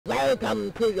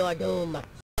Welcome to your doom.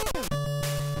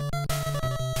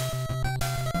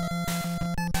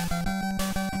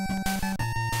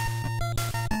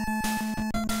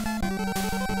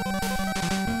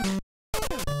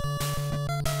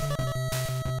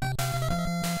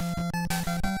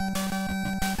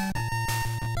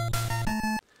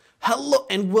 Hello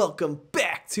and welcome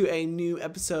back to a new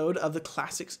episode of the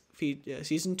Classics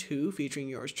Season 2 featuring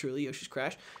yours truly, Yoshi's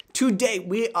Crash. Today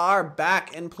we are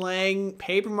back and playing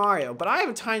Paper Mario, but I have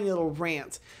a tiny little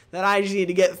rant that I just need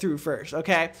to get through first,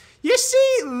 okay? You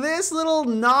see this little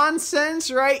nonsense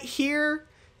right here?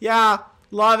 Yeah,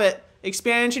 love it.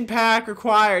 Expansion pack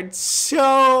required.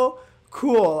 So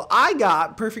cool. I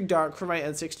got Perfect Dark for my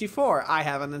N64. I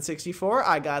have an N64.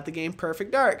 I got the game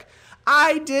Perfect Dark.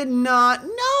 I did not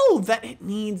know that it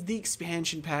needs the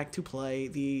expansion pack to play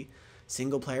the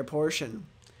single player portion.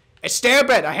 It's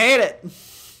stupid. I hate it.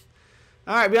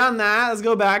 Alright, beyond that, let's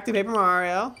go back to Paper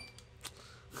Mario.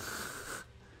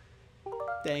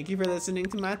 Thank you for listening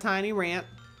to my tiny rant.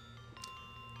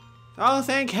 Oh,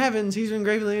 thank heavens, he's been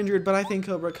gravely injured, but I think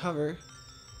he'll recover.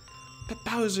 But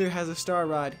Bowser has a star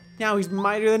rod. Now he's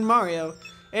mightier than Mario.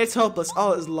 It's hopeless.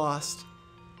 All is lost.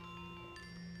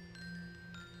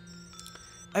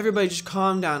 Everybody just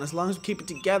calm down. As long as we keep it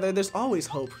together, there's always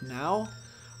hope. Now,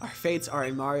 our fates are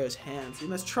in Mario's hands. We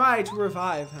must try to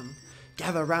revive him.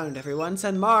 Gather around, everyone.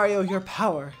 Send Mario your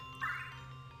power.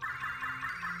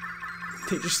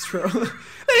 They just throw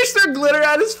glitter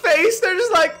at his face. They're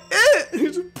just like,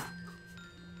 eh.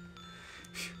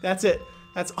 That's it.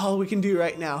 That's all we can do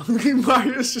right now.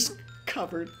 Mario's just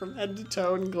covered from head to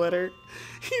toe in glitter.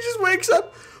 He just wakes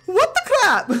up. What the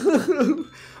crap? Why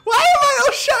am I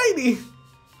all shiny?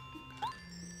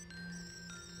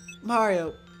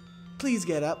 Mario, please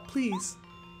get up, please.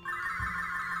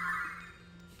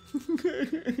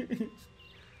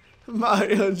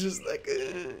 Mario's just like,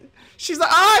 ugh. She's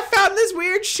like, oh, I found this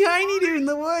weird shiny dude in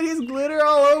the wood. He's glitter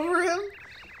all over him.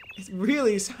 It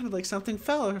really sounded like something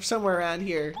fell somewhere around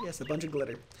here. Yes, a bunch of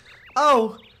glitter.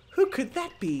 Oh, who could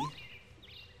that be?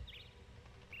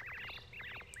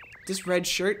 This red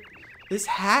shirt, this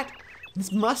hat,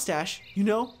 this mustache, you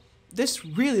know? This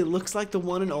really looks like the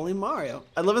one and only Mario.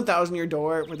 I live in Thousand Year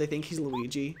Door where they think he's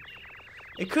Luigi.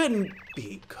 It couldn't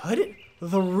be, could it?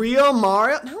 The real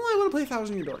Mario? Now I want to play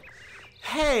Thousand Year Door.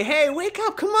 Hey, wake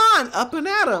up, come on, up and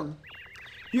at him.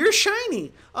 You're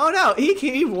shiny. Oh no,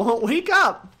 he won't wake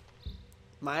up.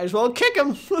 Might as well kick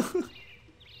him. She's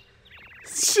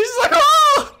like,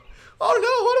 oh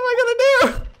no, what am I gonna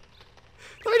do?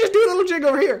 Let me just do a little jig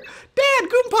over here. Dad,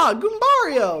 Goomba,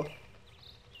 Goombario.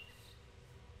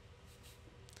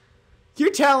 You're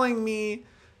telling me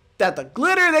that the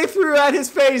glitter they threw at his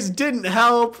face didn't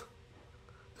help?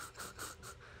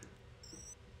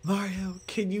 Mario,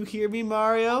 can you hear me,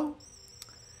 Mario?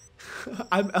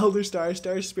 I'm Elder Star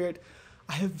Spirit.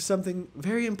 I have something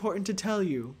very important to tell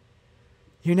you.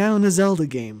 You're now in a Zelda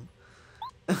game.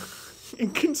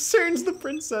 It concerns the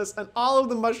princess and all of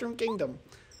the Mushroom Kingdom.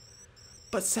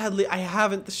 But sadly, I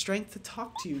haven't the strength to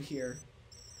talk to you here.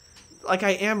 Like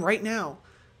I am right now.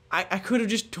 I could have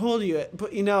just told you it,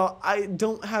 but you know, I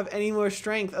don't have any more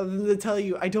strength other than to tell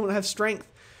you I don't have strength.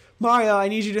 Mario, I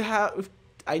need you to have,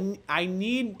 I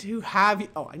need to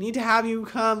have you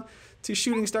come to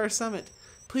Shooting Star Summit.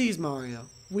 Please, Mario.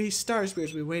 We Star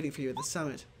Spirits will be waiting for you at the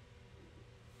summit.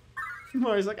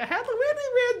 Mario's like, I had a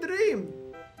really weird dream.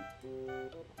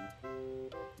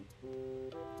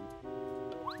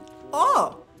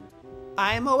 Oh,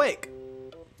 I am awake.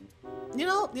 You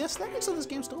know, the aesthetics of this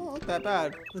game still don't look that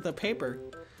bad with the paper.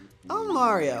 Oh,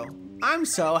 Mario, I'm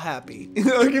so happy.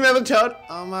 Looking at the toad.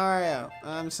 Oh, Mario,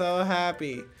 I'm so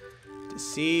happy to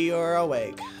see you're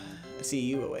awake. I see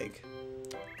you awake.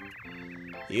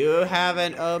 You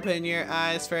haven't opened your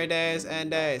eyes for days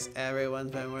and days.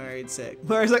 Everyone's been worried sick.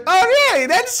 Mario's like, oh, really?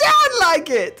 That sounds like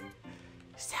it.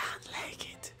 Sound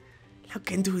like it. Look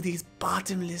into these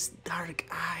bottomless dark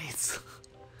eyes.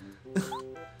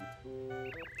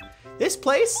 This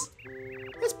place,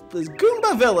 this is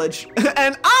Goomba Village,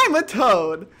 and I'm a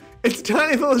toad. It's a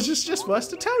tiny village just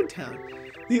west of Toad Town.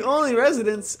 The only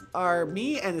residents are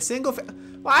me and a single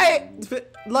why,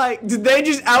 like, did they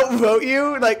just outvote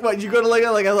you? Like, what, you go to like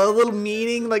a little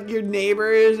meeting, like your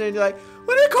neighbors, and you're like,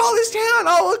 what do we call this town?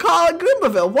 Oh, we'll call it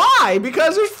Goombaville. Why?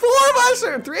 Because there's 4 of us,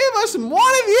 or 3 of us, and 1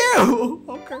 of you.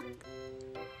 Okay.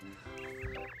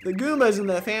 The Goombas in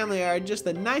the family are just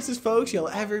the nicest folks you'll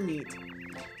ever meet.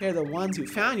 They're the ones who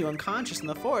found you unconscious in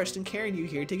the forest and carried you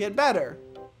here to get better.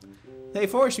 They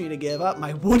forced me to give up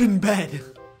my wooden bed.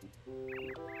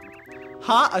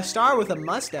 Huh? A star with a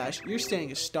mustache? You're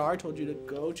saying a star told you to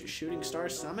go to Shooting Star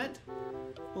Summit?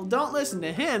 Well, don't listen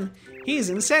to him. He's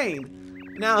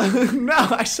insane. Now, no,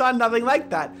 I saw nothing like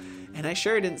that. And I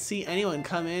sure didn't see anyone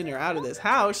come in or out of this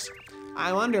house.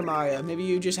 I wonder, Mario, maybe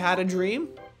you just had a dream?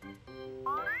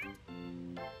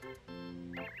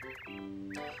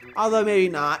 Although maybe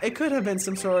not. It could have been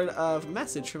some sort of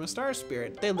message from a star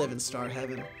spirit. They live in Star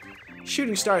Heaven.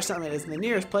 Shooting Star Summit is the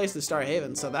nearest place to Star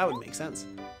Haven, so that would make sense.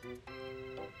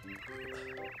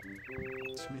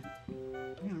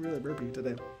 I'm really burpy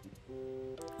today.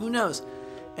 Who knows?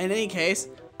 In any case,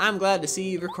 I'm glad to see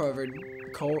you've recovered.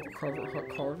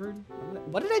 Recovered?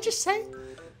 What did I just say?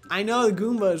 I know the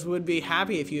Goombas would be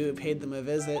happy if you paid them a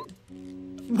visit.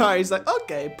 Mario's like,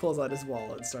 okay, pulls out his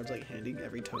wallet and starts like handing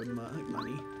every Toad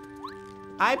money.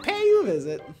 I pay you a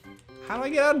visit. How do I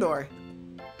get out of the door?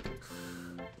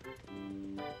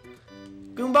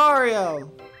 Goombario!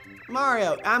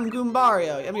 Mario, I'm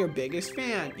Goombario. I'm your biggest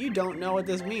fan. You don't know what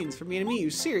this means for me to meet you,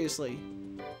 seriously.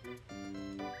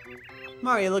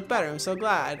 Mario, you look better. I'm so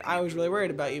glad. I was really worried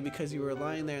about you because you were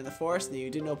lying there in the forest and you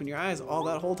didn't open your eyes all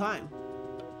that whole time.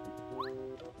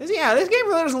 Yeah, this game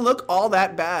really doesn't look all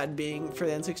that bad being for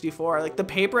the N64. Like, the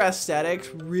paper aesthetics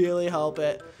really help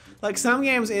it. Like, some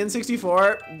games in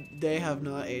 64, they have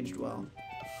not aged well.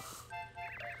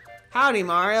 Howdy,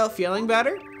 Mario. Feeling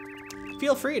better?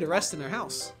 Feel free to rest in our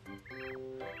house.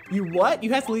 You what?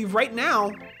 You have to leave right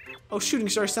now? Oh, Shooting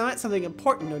Star Summit? Something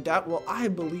important, no doubt. Well, I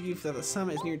believe that the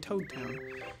summit is near Toad Town.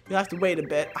 You'll have to wait a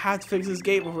bit. I have to fix this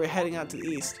gate before we're heading out to the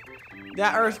east.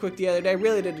 That earthquake the other day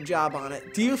really did a job on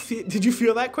it. Did you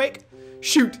feel that quake?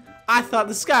 Shoot! I thought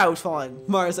the sky was falling.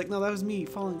 Mario's like, no, that was me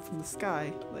falling from the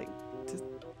sky. Like,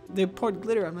 they poured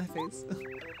glitter on my face.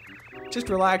 Just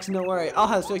relax and don't worry. I'll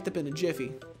have this picked up in a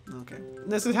jiffy. Okay.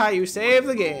 And this is how you save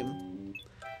the game.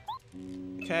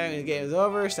 Okay, the game is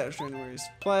over. Start showing where it's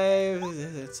play.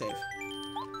 It's safe.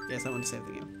 Yes, I want to save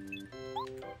the game.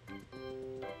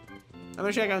 I'm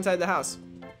gonna check outside the house.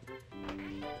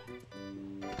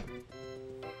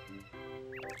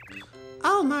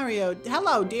 Oh, Mario.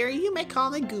 Hello, dearie. You may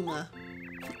call me Goomba.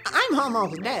 I'm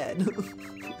almost dead.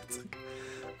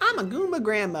 I'm a Goomba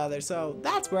grandmother, so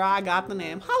that's where I got the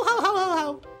name. Ho, ho, ho, ho,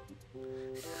 ho.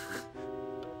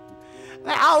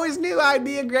 I always knew I'd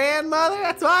be a grandmother.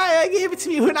 That's why they gave it to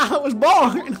me when I was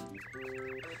born.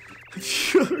 Have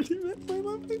you already met my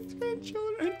lovely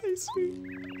grandchildren? Aren't they sweet?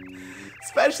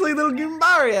 Especially little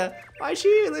Goombaria. Why, she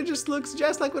really just looks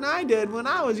just like when I did when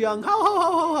I was young. Ho, ho,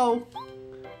 ho, ho, ho.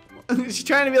 She's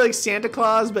trying to be like Santa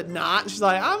Claus, but not. She's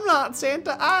like, I'm not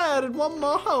Santa. I added one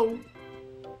more ho.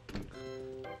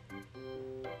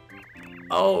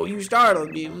 Oh, you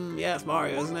startled me. Yes,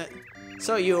 Mario, isn't it?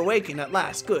 So you awakened at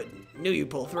last. Good. Knew you'd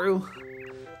pull through.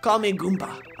 Call me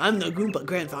Goomba. I'm the Goomba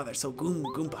grandfather, so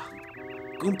Goomba.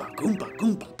 Goomba, Goomba,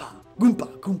 Goomba, ba.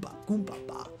 Goomba, Goomba, Goomba,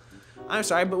 ba. I'm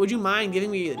sorry, but would you mind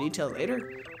giving me the details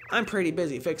later? I'm pretty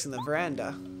busy fixing the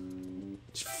veranda.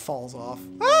 Just falls off.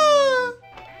 Ah!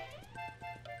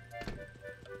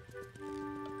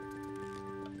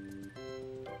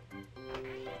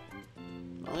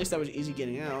 At least that was easy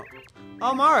getting out.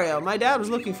 Oh, Mario, my dad was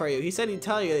looking for you. He said he'd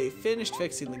tell you that he finished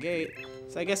fixing the gate.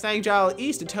 So I guess now you travel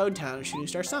east to Toad Town and Shooting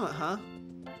Star Summit, huh?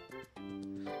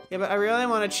 Yeah, but I really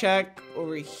want to check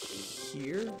over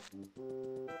here.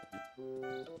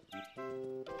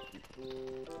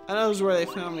 I know this is where they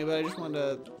found me, but I just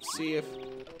wanted to see if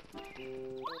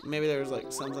maybe there was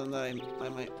like something that I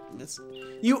might miss.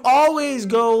 You always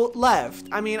go left.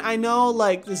 I mean, I know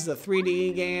like this is a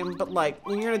 3D game, but like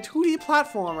when you're in a 2D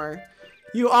platformer,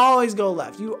 you always go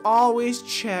left. You always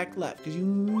check left because you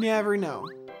never know.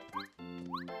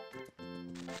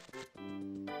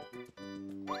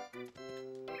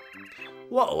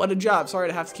 Whoa, what a job. Sorry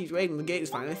to have to keep waiting. The gate is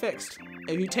finally fixed.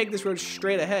 If you take this road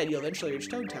straight ahead, you'll eventually reach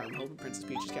Toad Town, home of Princess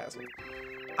Peach's castle.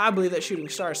 I believe that Shooting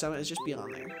Star Summit is just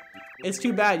beyond there. It's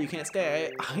too bad you can't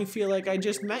stay. I feel like I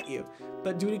just met you.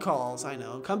 But duty calls, I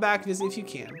know. Come back, visit if you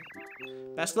can.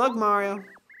 Best of luck, Mario.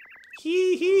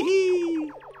 Hee hee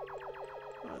hee.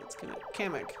 Oh, it's gonna...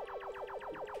 Kamek.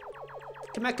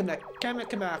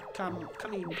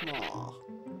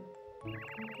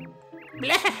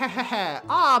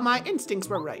 Ah, my instincts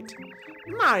were right.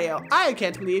 Mario, I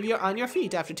can't believe you're on your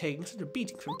feet after taking such a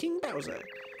beating from King Bowser.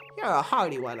 You're a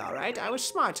hardy one, all right. I was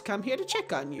smart to come here to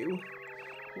check on you.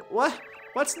 What?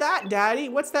 What's that, Daddy?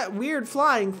 What's that weird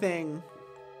flying thing?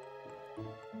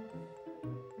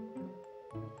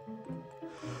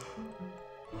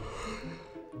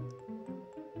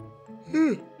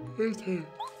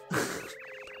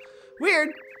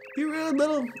 Weird. You weird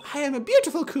little... I am a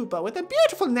beautiful Koopa with a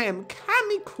beautiful name,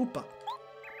 Kammy Koopa.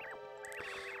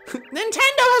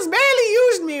 Nintendo has barely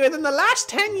used me within the last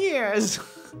 10 years.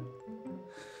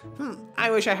 I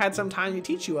wish I had some time to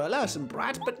teach you a lesson,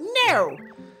 brat, but no!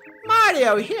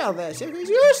 Mario, hear this. It is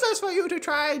useless for you to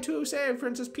try to save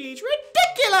Princess Peach.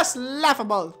 Ridiculous!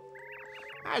 Laughable!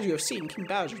 As you have seen, King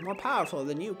Bowser is more powerful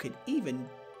than you could even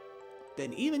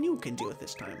you can do at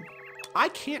this time. I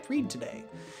can't read today.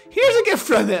 Here's a gift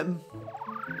from him!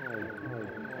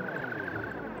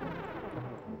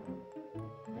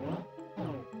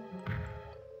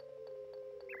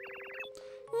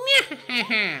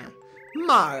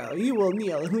 Mario, you will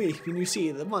kneel and weep when you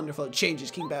see the wonderful changes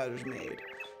King Bowser's made.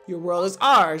 Your world is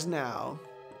ours now.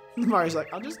 Mario's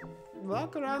like, I'll just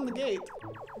walk around the gate.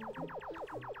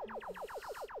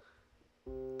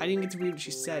 I didn't get to read what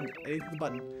she said. I hit the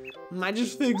button. I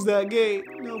just fixed that gate.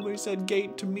 Nobody said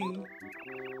gate to me.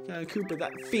 Koopa,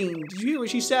 that fiend. Did you hear what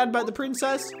she said about the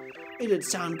princess? It did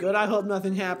sound good. I hope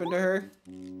nothing happened to her.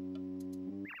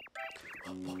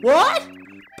 What?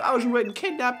 Bowser went and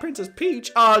kidnapped Princess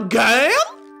Peach again?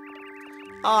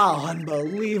 Oh,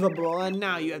 unbelievable. And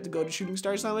now you have to go to Shooting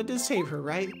Star Summit to save her,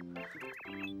 right?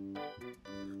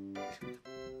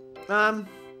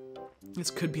 This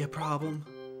could be a problem.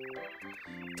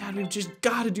 Dad, we've just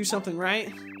got to do something,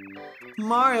 right?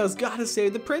 Mario's got to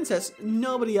save the princess.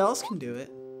 Nobody else can do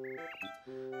it.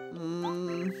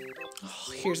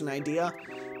 Oh, here's an idea.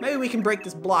 Maybe we can break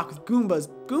this block with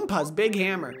Goompa's big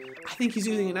hammer. I think he's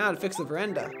using it now to fix the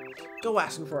veranda. Go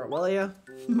ask him for it, will ya?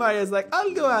 Mario's like,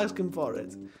 I'll go ask him for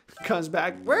it. Comes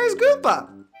back, where's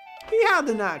Goompa? He had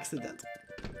an accident.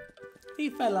 He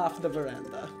fell off the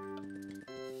veranda.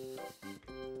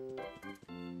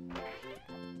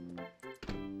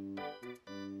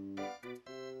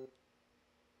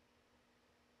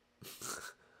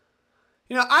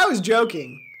 You know, I was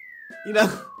joking. You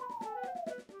know?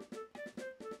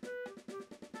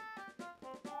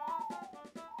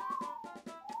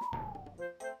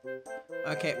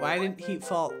 Okay, why didn't he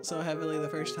fall so heavily the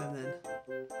first time then?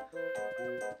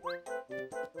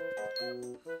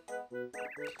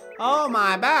 Oh,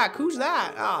 my back. Who's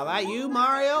that? Oh, that you,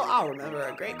 Mario? I'll remember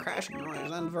a great crashing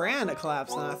noise and the veranda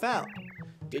collapsed and I fell.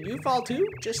 Did you fall too?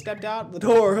 Just stepped out the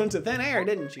door into thin air,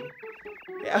 didn't you?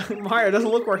 Yeah, Mario doesn't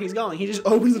look where he's going. He just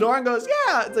opens the door and goes,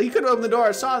 yeah. So he could have opened the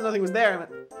door, saw nothing was there, and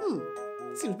went,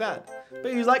 it seems bad.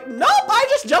 But he's like, nope, I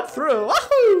just jumped through.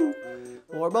 Wahoo!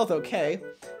 Well, we're both okay.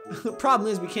 The problem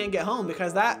is we can't get home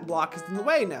because that block is in the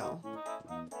way now.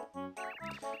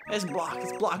 This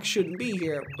block shouldn't be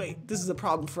here. Wait, this is a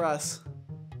problem for us.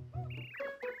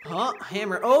 Huh?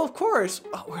 Hammer. Oh, of course.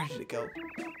 Oh, where did it go?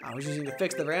 I was using it to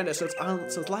fix the veranda, so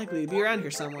it's likely to be around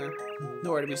here somewhere.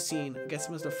 Nowhere to be seen. I guess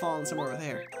it must have fallen somewhere over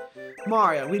there.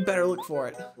 Mario, we'd better look for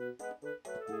it.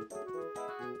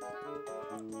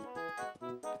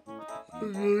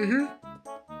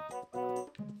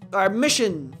 Our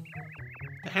mission!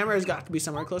 The hammer has got to be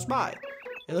somewhere close by.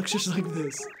 It looks just like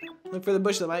this. Look for the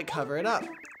bush that might cover it up.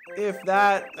 If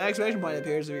that exclamation point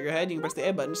appears over your head, you can press the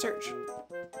A button to search.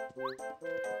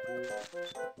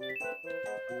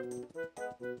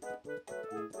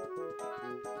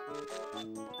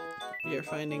 You're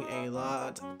finding a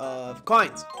lot of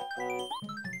coins.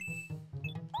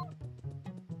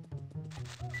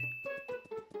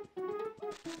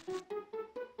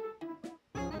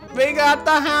 We got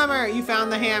the hammer! You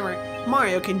found the hammer.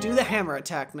 Mario can do the hammer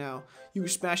attack now. You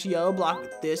smash a yellow block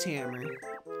with this hammer.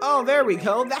 Oh, there we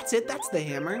go. That's it. That's the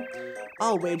hammer.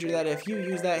 I'll wager that if you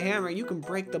use that hammer, you can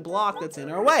break the block that's in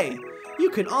our way. You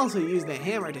can also use the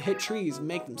hammer to hit trees and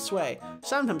make them sway.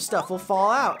 Sometimes stuff will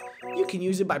fall out. You can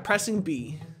use it by pressing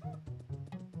B.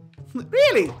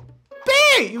 Really?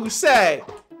 B, you say?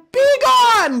 Be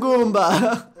gone,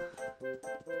 Goomba!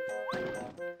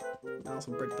 I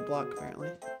also break the block, apparently.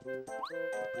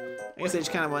 I guess they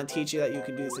just kind of want to teach you that you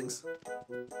can do these things.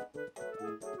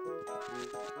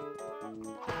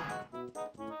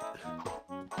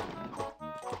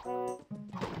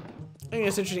 I think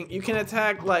it's interesting. You can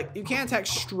attack, like, you can't attack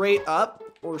straight up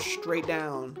or straight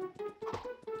down.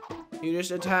 You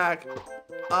just attack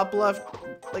up, left,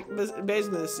 like,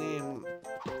 basically the same,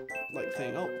 like,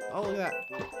 thing. Oh, look at that.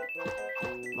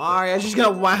 Mario's just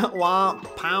gonna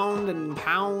pound and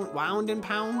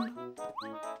pound.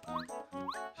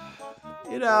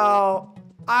 You know,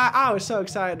 I was so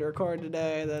excited to record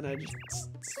today, then I just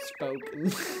spoke.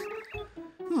 And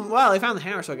well, I found the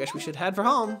hammer, so I guess we should head for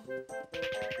home.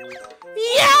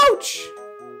 Youch!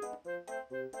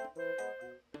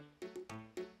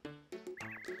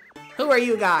 Who are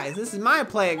you guys? This is my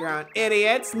playground,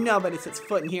 idiots. Nobody sets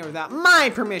foot in here without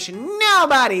my permission.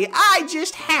 Nobody! I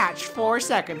just hatched 4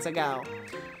 seconds ago.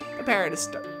 Prepare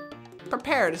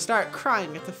to start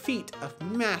crying at the feet of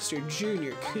Master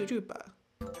Junior Koopa.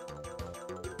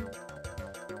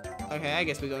 Okay, I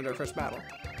guess we go into our first battle.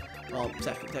 Well,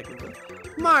 second, technically.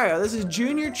 Mario, this is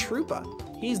Junior Troopa.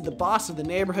 He's the boss of the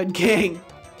neighborhood gang.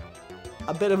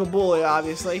 A bit of a bully,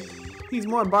 obviously. He's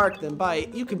more bark than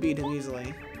bite. You can beat him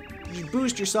easily. Just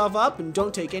boost yourself up and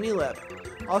don't take any lip.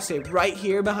 I'll stay right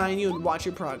here behind you and watch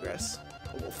your progress.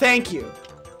 Well, thank you.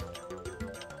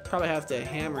 Probably have to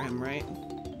hammer him, right?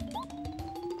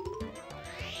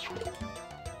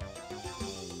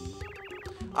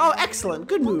 Oh, excellent.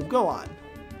 Good move. Go on.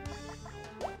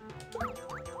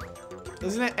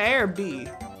 Isn't it A or B?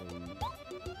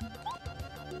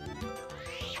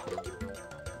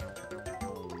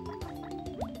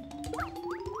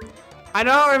 I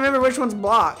don't remember which one's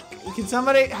blocked. Can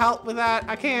somebody help with that?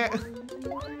 I can't.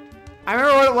 I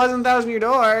remember what it was in Thousand Year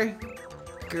Door.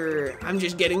 Grr, I'm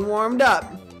just getting warmed up.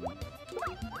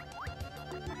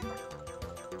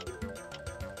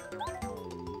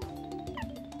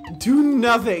 Do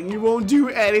nothing. You won't do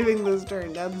anything this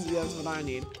turn. That's what I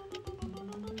need.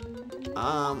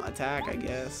 Attack, I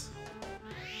guess.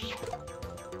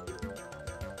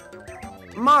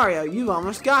 Mario, you've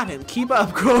almost got him. Keep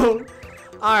up, Gold.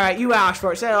 Alright, you asked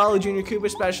for it. Set all the Junior Koopa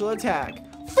special attack.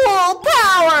 Full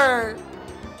power!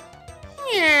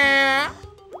 Yeah.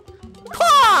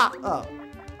 Pah! Oh.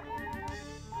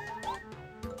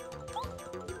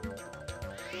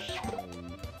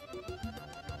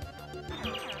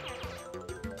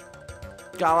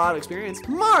 Got a lot of experience.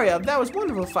 Mario, that was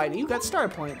wonderful fighting. You got star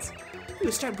points. You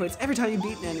get star points every time you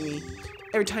beat an enemy.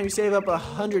 Every time you save up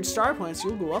 100 star points,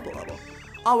 you'll go up a level.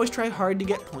 Always try hard to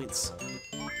get points.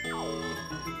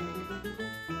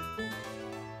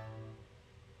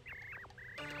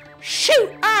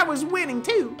 Shoot, I was winning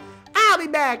too. I'll be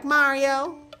back,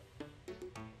 Mario.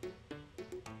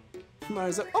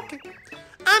 Mario's like, okay.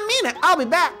 I mean it, I'll be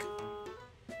back.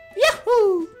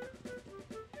 Yahoo!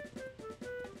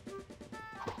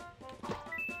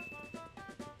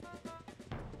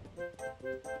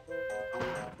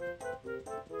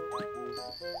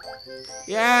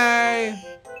 Yay!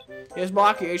 Just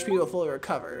block your HP will fully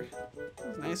recover.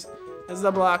 That's nice. This is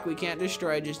the block we can't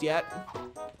destroy just yet.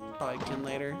 Probably can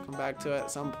later. Come back to it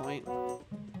at some point.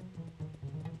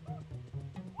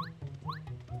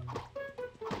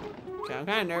 Okay, I'm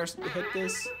kind of nervous to hit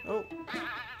this. Oh.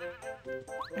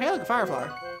 Hey, look, a firefly.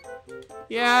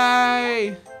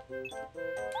 Yay!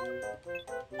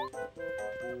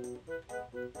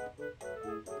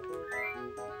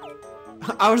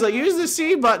 I was like, use the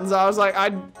C buttons. I was like,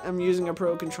 I'm using a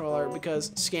pro controller because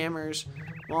scammers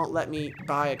won't let me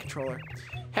buy a controller.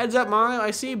 Heads up, Mario,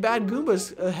 I see bad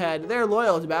Goombas ahead. They're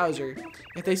loyal to Bowser.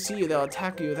 If they see you, they'll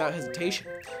attack you without hesitation.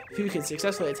 If you can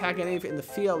successfully attack any in the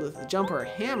field with a jump or a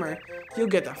hammer, you'll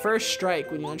get the first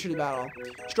strike when you enter the battle.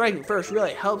 Striking first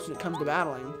really helps when it comes to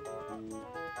battling.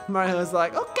 Mario's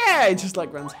like, okay, just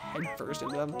like runs head first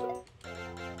into them.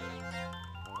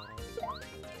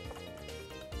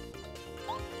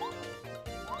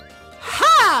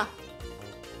 Ha!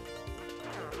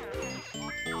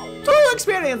 2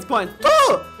 experience points.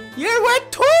 2! You're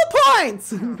worth 2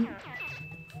 points!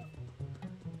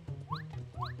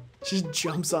 Just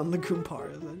jumps on the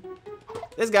Goompara.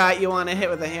 This guy you want to hit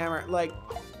with a hammer. Like,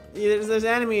 there's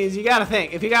enemies, you gotta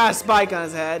think. If you got a spike on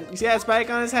his head, you see that spike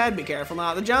on his head? Be careful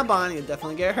not to jump on, you'll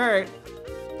definitely get hurt.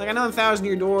 Like, I know in Thousand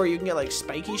Year Door you can get like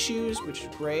spiky shoes, which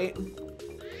is great.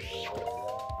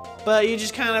 But you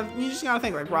just gotta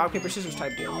think like rock, paper, scissors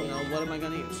type deal. You know, what am I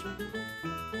gonna use?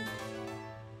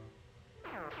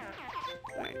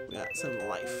 Alright, we got some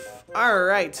life.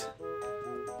 Alright.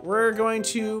 We're going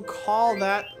to call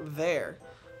that there.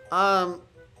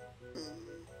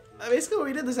 Basically what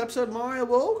we did this episode, Mario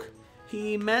woke.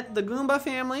 He met the Goomba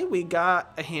family. We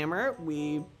got a hammer.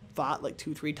 We fought like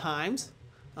 2-3 times.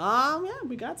 Yeah,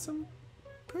 we got some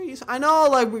pretty. I know,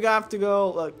 like, we have to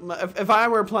go. Like, if I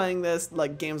were playing this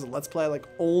like games of Let's Play, like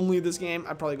only this game,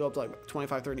 I'd probably go up to like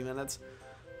 25-30 minutes.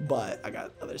 But I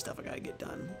got other stuff I gotta get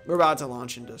done. We're about to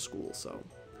launch into school, so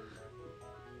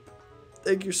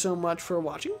thank you so much for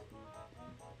watching.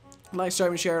 Like,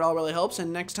 subscribe, and share. It all really helps.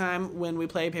 And next time when we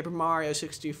play Paper Mario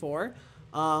 64,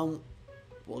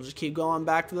 we'll just keep going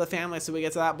back to the family so we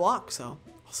get to that block. So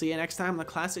I'll see you next time in the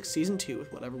Classic Season 2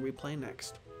 with whatever we play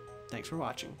next. Thanks for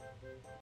watching.